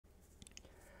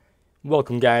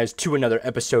Welcome, guys, to another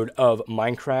episode of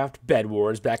Minecraft Bed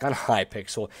Wars back on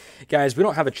Hypixel. Guys, we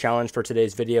don't have a challenge for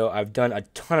today's video. I've done a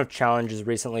ton of challenges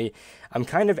recently. I'm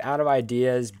kind of out of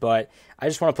ideas, but I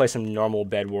just want to play some normal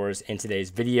Bed Wars in today's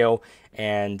video.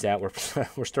 And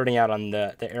we're starting out on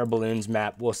the air balloons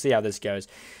map. We'll see how this goes.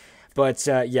 But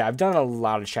yeah, I've done a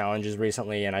lot of challenges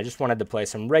recently, and I just wanted to play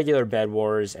some regular Bed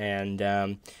Wars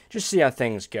and just see how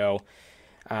things go.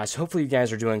 So hopefully you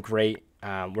guys are doing great.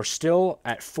 We're still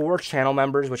at 4 channel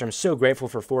members, which I'm so grateful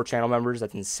for. 4 channel members.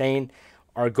 That's insane.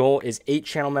 Our goal is 8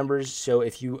 channel members. So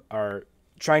if you are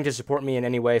trying to support me in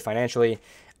any way financially,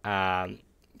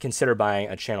 consider buying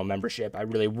a channel membership. I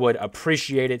really would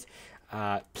appreciate it.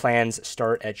 Plans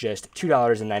start at just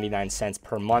 $2.99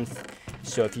 per month.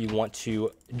 So if you want to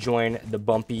join the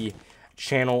Bumpy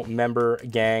channel member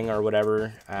gang or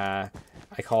whatever, I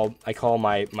call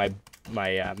my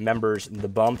members the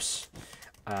Bumps.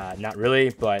 Not really,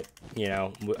 but, you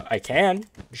know, I can,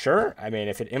 sure. I mean,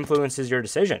 if it influences your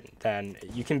decision, then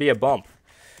you can be a bump,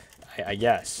 I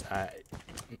guess. I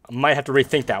might have to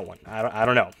rethink that one. I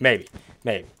don't know. Maybe.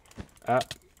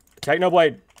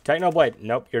 Technoblade.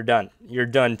 Nope, you're done. You're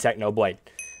done, Technoblade.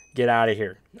 Get out of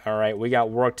here. All right, we got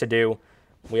work to do.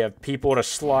 We have people to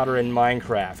slaughter in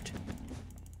Minecraft.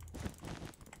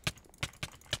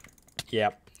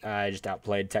 Yep, I just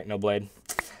outplayed Technoblade.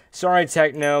 Sorry,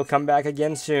 Techno. Come back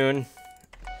again soon.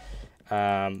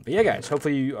 But yeah, guys,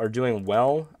 hopefully you are doing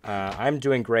well. I'm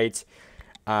doing great.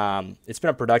 It's been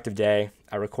a productive day.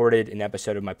 I recorded an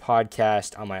episode of my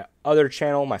podcast on my other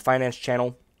channel, my finance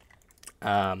channel.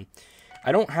 I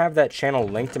don't have that channel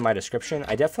linked in my description.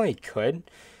 I definitely could.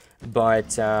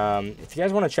 But if you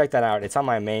guys want to check that out, it's on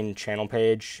my main channel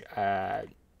page. But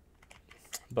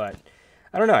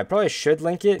I don't know. I probably should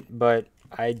link it, but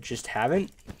I just haven't,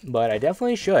 but I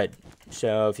definitely should.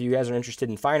 So if you guys are interested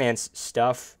in finance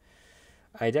stuff,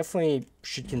 I definitely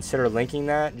should consider linking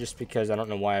that, just because I don't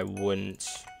know why I wouldn't.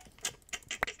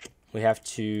 We have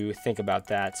to think about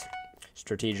that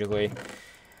strategically.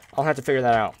 I'll have to figure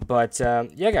that out. But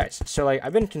yeah, guys, so like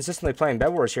I've been consistently playing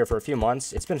Bed Wars here for a few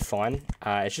months. It's been fun.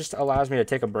 It just allows me to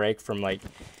take a break from like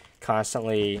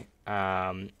constantly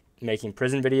making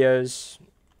prison videos,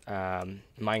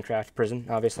 Minecraft prison,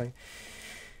 obviously.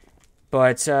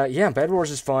 But yeah, Bed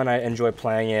Wars is fun. I enjoy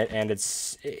playing it, and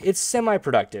it's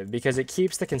semi-productive because it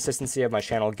keeps the consistency of my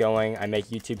channel going. I make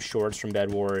YouTube shorts from Bed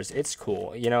Wars. It's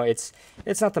cool. You know, it's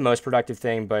not the most productive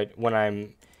thing, but when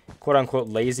I'm quote-unquote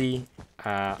lazy,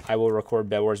 I will record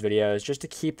Bed Wars videos just to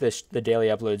keep the daily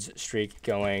uploads streak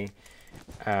going.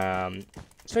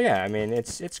 So yeah, I mean,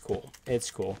 it's cool. It's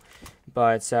cool.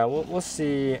 But we'll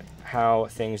see how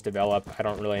things develop. I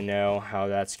don't really know how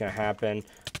that's going to happen.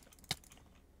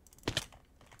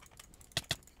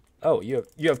 Oh, you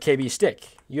have KB Stick.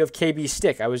 You have KB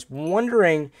Stick. I was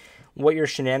wondering what your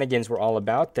shenanigans were all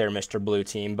about there, Mr. Blue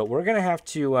Team. But we're going to have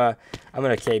to... I'm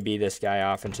going to KB this guy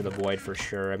off into the void for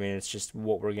sure. I mean, it's just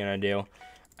what we're going to do.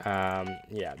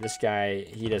 Yeah, this guy,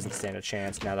 he doesn't stand a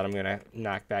chance now that I'm going to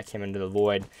knock back him into the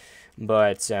void.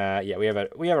 But, yeah, we have our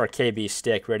KB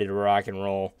Stick ready to rock and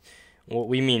roll.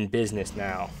 We mean business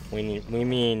now. We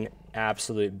mean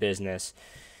absolute business.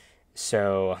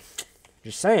 So,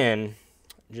 just saying...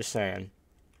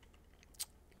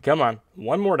 Come on,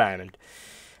 one more diamond.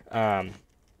 But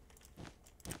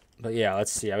yeah,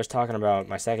 let's see. I was talking about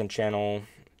my second channel,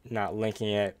 not linking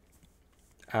it.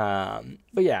 But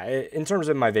yeah, in terms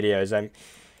of my videos,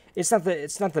 it's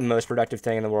not the most productive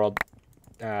thing in the world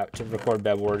to record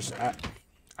Bed Wars.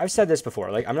 I've said this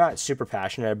before. Like, I'm not super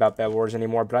passionate about Bed Wars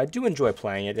anymore, but I do enjoy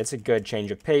playing it. It's a good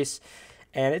change of pace,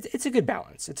 and it's a good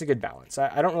balance. It's a good balance.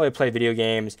 I don't really play video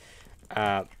games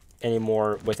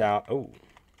anymore without... Oh.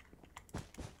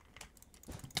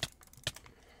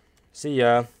 See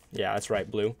ya. Yeah, that's right,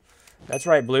 Blue. That's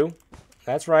right, Blue.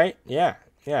 That's right. Yeah.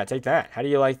 Yeah, take that. How do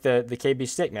you like the KB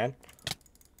Stick, man?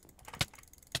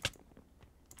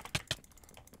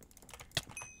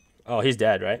 Oh, he's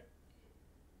dead, right?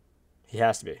 He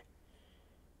has to be.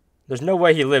 There's no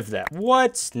way he lived that.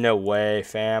 What? No way,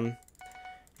 fam.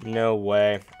 No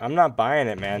way. I'm not buying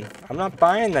it, man. I'm not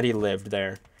buying that he lived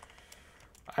there.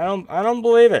 I don't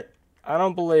believe it. I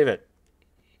don't believe it.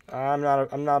 I'm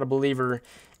not a believer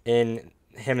in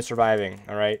him surviving,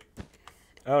 all right?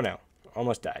 Oh no.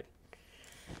 Almost died.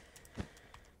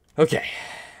 Okay.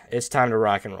 It's time to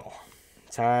rock and roll.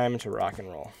 Time to rock and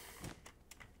roll.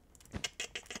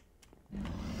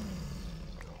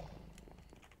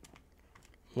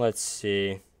 Let's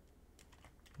see.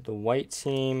 The white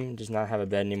team does not have a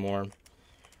bed anymore.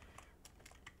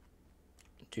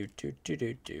 Do.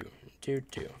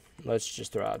 Let's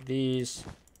just throw out these.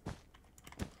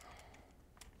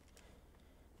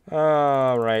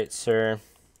 All right, sir.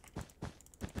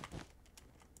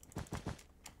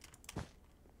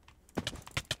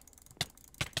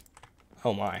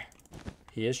 Oh my.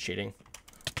 He is cheating.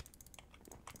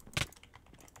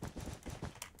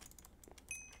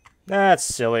 That's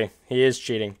silly. He is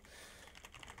cheating.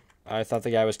 I thought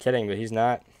the guy was kidding, but he's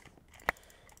not.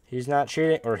 He's not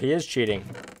cheating, or he is cheating.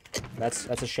 That's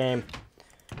a shame.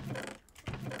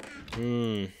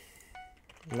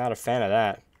 Not a fan of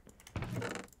that.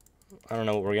 I don't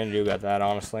know what we're gonna do about that,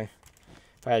 honestly.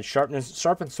 If I had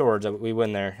sharpened swords, we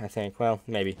win there, I think. Well,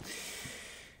 maybe.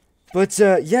 But,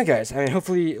 yeah, guys, I mean,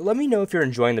 hopefully, let me know if you're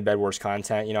enjoying the Bed Wars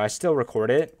content. You know, I still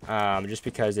record it, just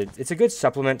because it's a good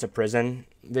supplement to prison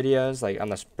videos. Like, on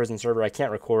the prison server, I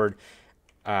can't record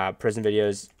prison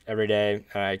videos every day.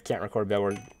 I can't record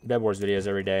Bed Wars videos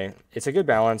every day. It's a good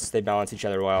balance. They balance each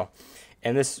other well.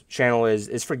 And this channel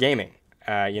is for gaming.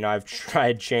 You know, I've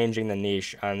tried changing the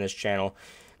niche on this channel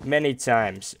many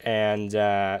times, and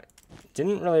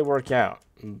didn't really work out.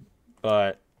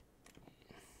 But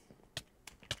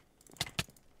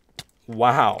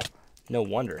wow, no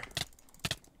wonder.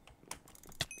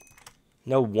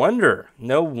 No wonder.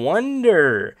 No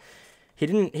wonder. He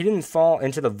didn't fall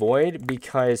into the void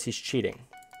because he's cheating.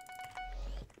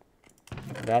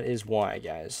 That is why,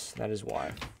 guys. That is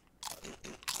why.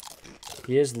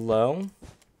 He is low.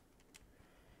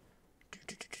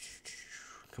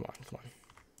 Come on, come on.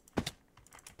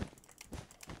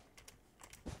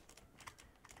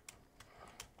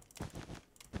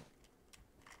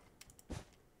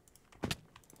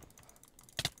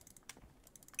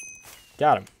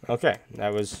 Got him. Okay,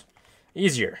 that was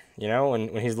easier. You know,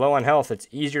 when he's low on health, it's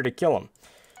easier to kill him.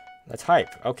 That's hype.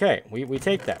 Okay, we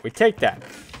take that. We take that.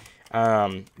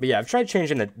 But yeah, I've tried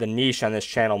changing the niche on this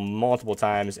channel multiple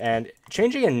times, and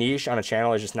changing a niche on a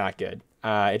channel is just not good.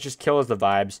 It just kills the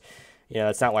vibes. You know,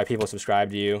 that's not why people subscribe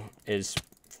to you.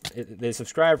 They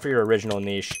subscribe for your original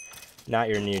niche, not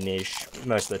your new niche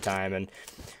most of the time. And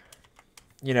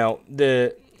you know,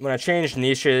 when I changed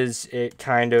niches, it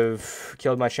kind of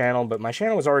killed my channel, but my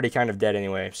channel was already kind of dead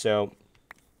anyway. So,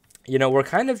 you know, we're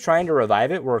kind of trying to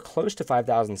revive it. We're close to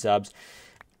 5,000 subs.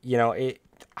 You know,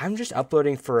 I'm just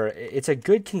uploading it's a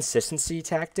good consistency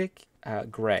tactic.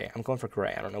 Gray. I'm going for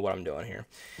gray. I don't know what I'm doing here.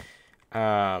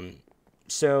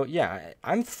 So yeah,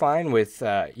 I'm fine with,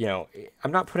 you know,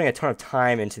 I'm not putting a ton of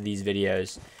time into these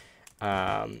videos.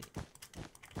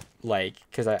 Like,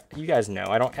 because you guys know,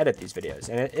 I don't edit these videos.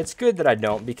 And it's good that I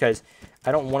don't, because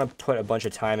I don't want to put a bunch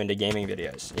of time into gaming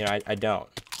videos. You know, I don't.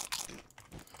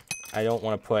 I don't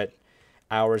want to put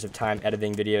hours of time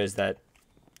editing videos that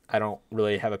I don't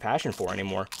really have a passion for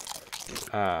anymore.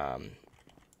 Now,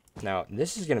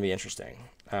 this is going to be interesting.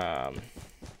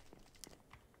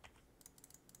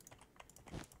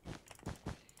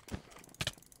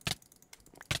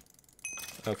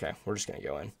 Okay, we're just going to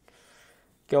go in.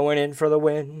 Going in for the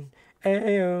win.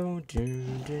 Ayo, do,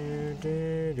 do,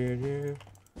 do, do, do.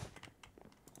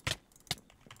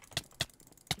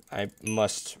 I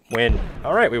must win.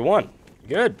 All right, we won.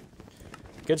 Good.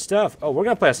 Good stuff. Oh, we're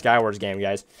going to play a Skywars game,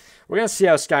 guys. We're going to see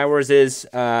how Skywars is.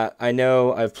 I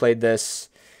know I've played this.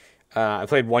 I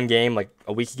played one game like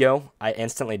a week ago. I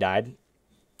instantly died.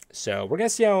 So we're going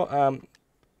to see how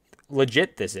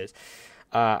legit this is.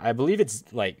 I believe it's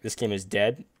like this game is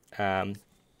dead.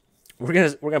 We're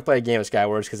gonna play a game of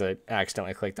Skywars because I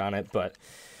accidentally clicked on it, but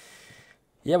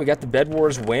yeah, we got the Bed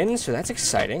Wars win, so that's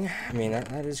exciting. I mean,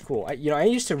 that is cool. You know, I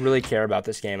used to really care about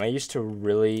this game. I used to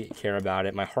really care about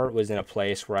it. My heart was in a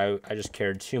place where I just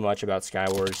cared too much about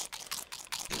Skywars,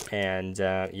 and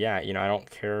yeah, you know, I don't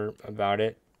care about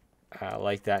it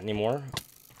like that anymore,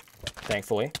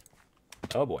 thankfully.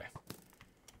 Oh boy.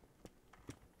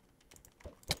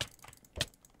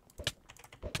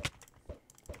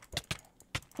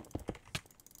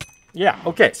 Yeah,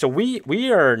 okay, so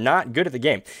we are not good at the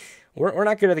game. We're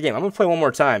not good at the game. I'm gonna play one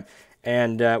more time,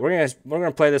 and we're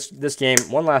gonna play this game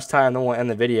one last time, then we'll end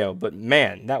the video. But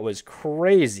man, that was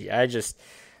crazy.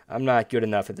 I'm not good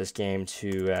enough at this game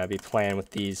to be playing with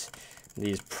these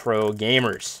pro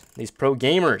gamers. These pro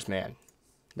gamers, man,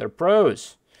 they're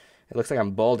pros. It looks like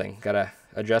I'm balding. Gotta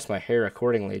adjust my hair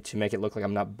accordingly to make it look like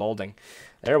I'm not balding.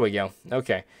 There we go.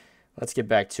 Okay, let's get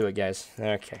back to it, guys.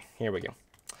 Okay, here we go.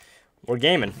 We're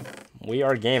gaming. We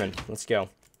are gaming. Let's go.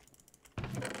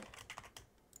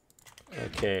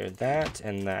 Okay, that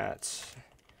and that.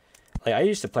 Like, I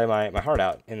used to play my heart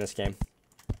out in this game.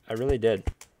 I really did.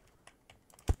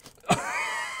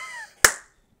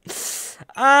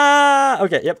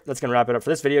 Okay, yep, that's going to wrap it up for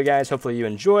this video, guys. Hopefully you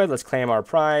enjoyed. Let's claim our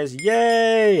prize.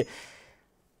 Yay!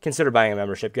 Consider buying a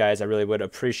membership, guys. I really would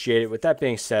appreciate it. With that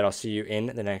being said, I'll see you in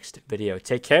the next video.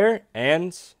 Take care,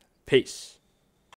 and Peace.